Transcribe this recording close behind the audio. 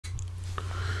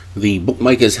The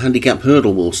Bookmakers Handicap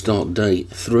Hurdle will start day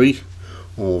 3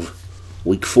 of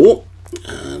week 4,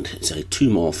 and it's a 2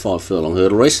 mile 5 furlong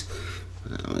hurdle race.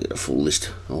 I'll get a full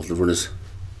list of the runners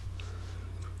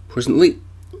presently.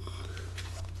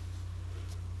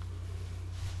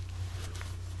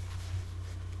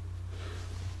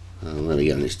 And there we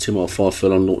go, and it's 2 mile 5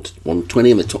 furlong 0 to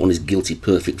 120, and the top one is Guilty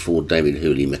Perfect for David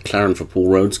Hurley, McLaren for Paul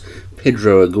Rhodes,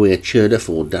 Pedro Aguirre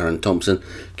for Darren Thompson,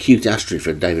 Cute Astrid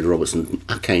for David Robertson,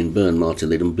 Akane Byrne, Martin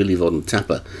Liddon, Billy Vodden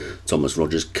Tapper, Thomas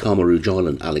Rogers, Karma Rouge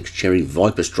Island, Alex Cherry,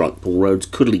 Viper Strike, Paul Rhodes,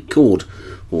 Cuddly Cord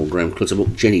for Graham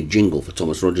Clutterbuck, Jenny Jingle for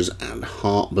Thomas Rogers, and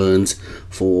Heartburns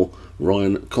for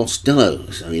Ryan Costello.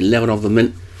 So 11 of them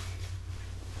men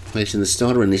facing the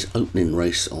starter in this opening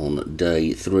race on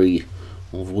day 3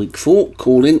 of week 4.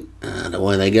 Call in, and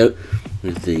away they go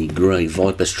with the grey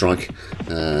Viper Strike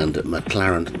and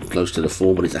McLaren close to the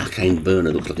 4, but it's Akane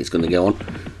Burner, looks like it's going to go on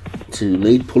to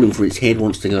lead, pulling for its head,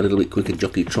 wants to go a little bit quicker,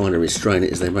 jockey trying to restrain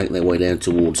it as they make their way down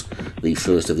towards the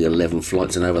first of the 11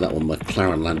 flights, and over that one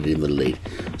McLaren landed in the lead.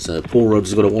 So Paul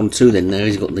Rhodes has got a 1-2 then. Now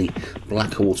he's got the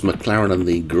black horse McLaren and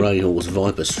the grey horse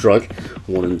Viper Strike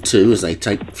 1 and 2 as they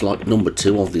take flight number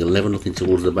 2 of the 11, looking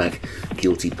towards the back.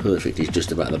 Guilty Perfect is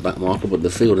just about the back marker, but the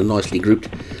field are nicely grouped,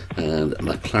 and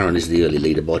McLaren is the early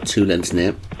leader by 2 lengths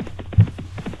now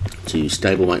to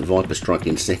stablemate Viper Strike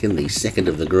in second. The second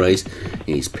of the greys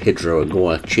is Pedro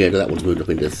Aguirre. That one's moved up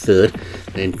into third.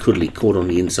 Then Cuddly Cord on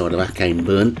the inside of Akane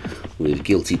Byrne with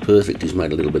Guilty Perfect, who's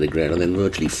made a little bit of ground, and then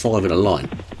virtually 5 in a line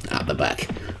at the back,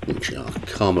 which are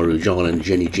Karma Rouge Island,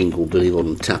 Jenny Jingle, Billy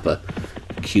Vodden Tapper,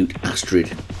 Cute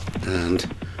Astrid, and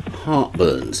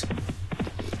Heartburns.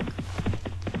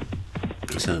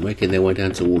 So making their way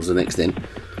down towards the next then,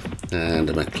 and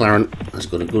McLaren has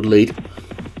got a good lead,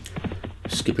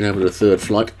 skipping over the third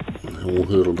flight, all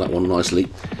hurdled that one nicely,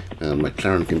 and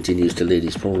McLaren continues to lead.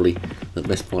 He's probably the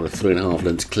best part of 3.5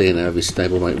 lengths clear now of his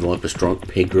stablemate Viper Strike.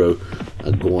 Pedro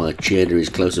Aguirre is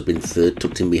close up in third,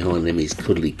 tucked in behind them is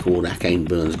Cuddly Cord. Akane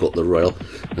Byrne's got the rail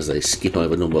as they skip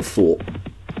over number 4,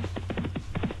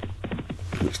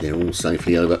 which they're all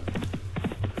safely over.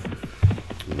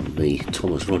 And the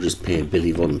Thomas Rogers pair,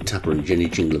 Billy Vodden Tapper and Jenny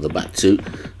Jingle, are the back 2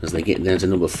 as they get down to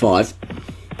number 5.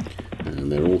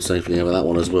 And they're all safely over that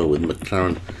one as well, with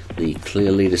McLaren the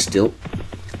clear leader still.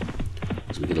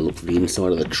 As we get a look for the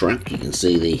inside of the track, you can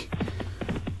see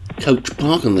the coach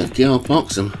park and the car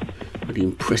park, some pretty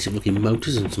impressive looking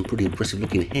motors and some pretty impressive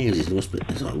looking houses. It must be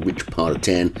a rich part of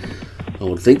town, I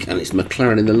would think. And it's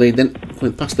McLaren in the lead then,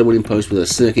 going past the winning post with a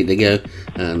circuit to go,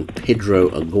 and Pedro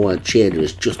Aguirre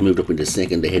has just moved up into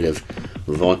second ahead of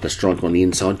Viper Strike on the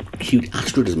inside. Cute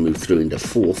Astrid has moved through into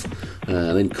 4th,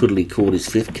 then Cuddly Cord is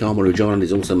 5th. Karma Rouge Island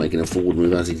is also making a forward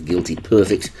move, as is Guilty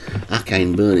Perfect.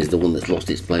 Akane Byrne is the one that's lost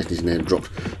its place and is now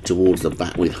dropped towards the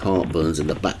back, with Heartburns, and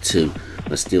the back 2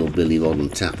 are still Billy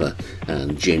Vodden Tapper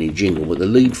and Jenny Jingle. But the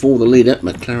lead for the leader,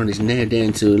 McLaren, is now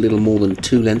down to a little more than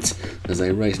 2 lengths as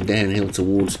they race downhill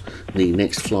towards the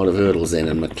next flight of hurdles then,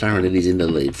 and McLaren it is in the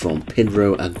lead from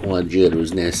Pedro Aguirre,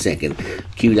 who's now second.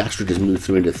 Cute Astrid has moved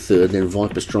through into third, then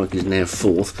Viper Strike is now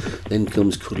 4th, then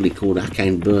comes Cuddly Cord.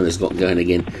 Akane Byrne has got going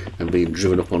again and being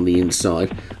driven up on the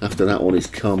inside. After that one is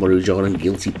Karma Rouge Island.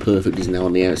 Guilty Perfect is now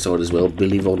on the outside as well.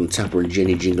 Billy Vodden Tapper and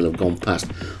Jenny Jingle have gone past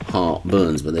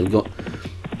Heartburns, but they've got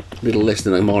a little less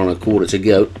than 1.25 miles to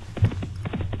go,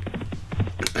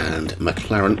 and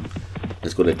McLaren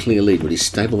has got a clear lead, but his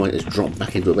stablemate has dropped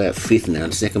back into about 5th now,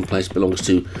 and second place belongs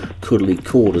to Cuddly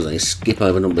Cord as they skip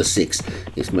over number 6.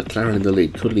 It's McLaren in the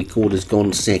lead. Cuddly Cord has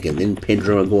gone second, then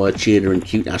Pedro Aguirre and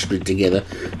Cute Astrid together,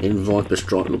 then Viper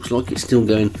Strike. Looks like it's still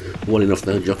going well enough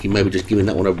though, jockey maybe just giving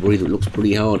that one a breather. It looks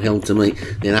pretty hard held to me.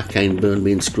 Then Akane Byrne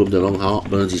being scrubbed along.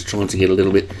 Heartburns is trying to get a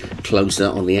little bit closer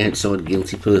on the outside.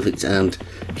 Guilty Perfect and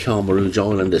Karma Rouge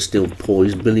Island are still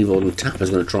poised. Billy Vodden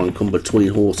Tapper's going to try and come between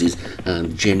horses,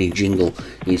 and Jenny Jingle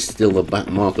is still the back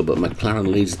marker, but McLaren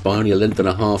leads by only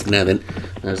 1.5 lengths now then,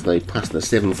 as they pass the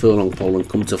 7 furlong pole and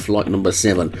come to flight number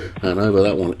 7, and over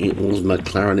that one it was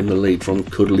McLaren in the lead from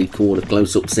Cuddly Cord, a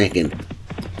close up second.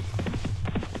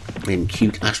 Then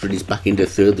Cute Astrid is back into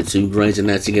third. The 2 greys are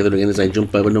now together again as they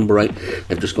jump over number 8.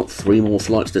 They've just got 3 more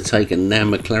flights to take, and now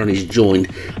McLaren is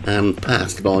joined and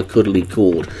passed by Cuddly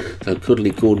Cord. So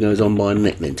Cuddly Cord goes on by a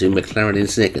neck then to McLaren in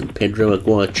second. Pedro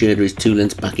Aguirre is 2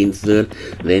 lengths back in third.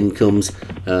 Then comes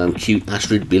Cute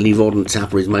Astrid. Billy Vodden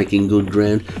Tapper is making good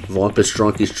ground. Viper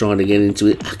Strike is trying to get into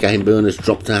it. Akane Byrne has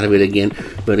dropped out of it again,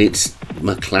 but it's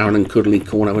McLaren and Cuddly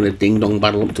Cord having a ding-dong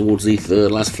battle up towards the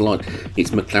third last flight.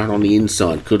 It's McLaren on the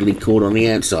inside, Cuddly Cord on the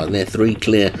outside. They're 3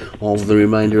 clear of the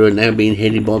remainder, and now being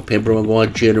headed by Pedro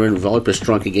Maguire, Cheddar and Viper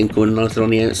Strike again. Coming nicer on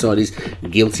the outside is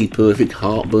Guilty Perfect.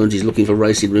 Heartburns is looking for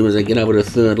racing room as they get over to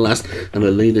third last, and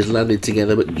the leaders landed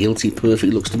together, but Guilty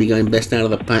Perfect looks to be going best out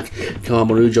of the pack.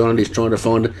 Karma Rouge Island is trying to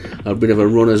find a bit of a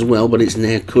run as well, but it's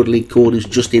now Cuddly Cord who's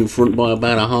just in front by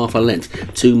about a half a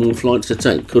length. 2 more flights to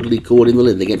take. Cuddly Cord in the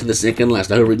lead. They get to the second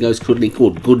last. Over it goes Cuddly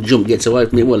Cord. Good jump, gets away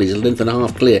from it well. He's a length and a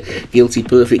half clear. Guilty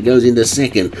Perfect goes into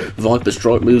second. Viper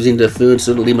Strike moves into third.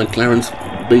 Suddenly McLaren's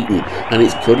beaten, and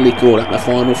it's Cuddly Cord at the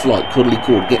final flight. Cuddly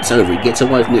Cord gets over it, gets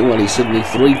away from it well. He's suddenly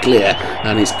 3 clear,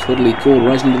 and it's Cuddly Cord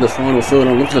racing to the final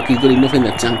furlong. Looks like he's got enough in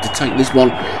the tank to take this one.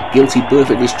 Guilty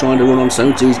Perfect is trying to run on,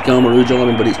 so too is Karma Rouge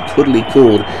Island, but it's Cuddly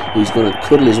Cord who's going to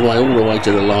cuddle his way all the way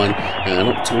to the line, and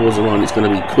up towards the line it's going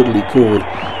to be Cuddly Cord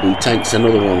who takes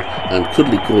another one, and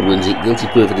Cuddly Cord wins it. Guilty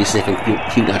Perfect is second,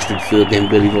 Cute Astrid third, then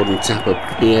Billy Rod and Tapper,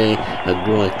 Pierre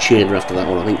Aguirre Cheddar after that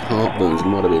one. I think Heartburns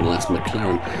might have been last.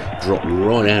 McLaren dropped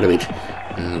right out of it,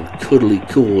 and Cuddly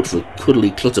Cord for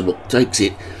Cuddly Clutterbuck takes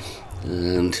it,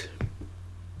 and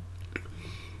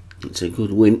it's a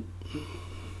good win.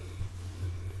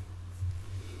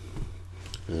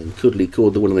 And Cuddly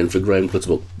Cord the winner then for Graham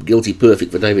Clutterbuck. Guilty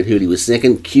Perfect for David Hurley was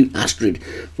second. Cute Astrid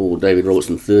for David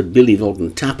Robertson third. Billy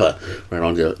Volden Tapper ran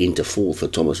on into fourth for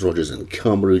Thomas Rogers, and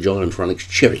Karma Rouge Island for Alex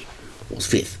Cherry was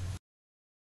fifth.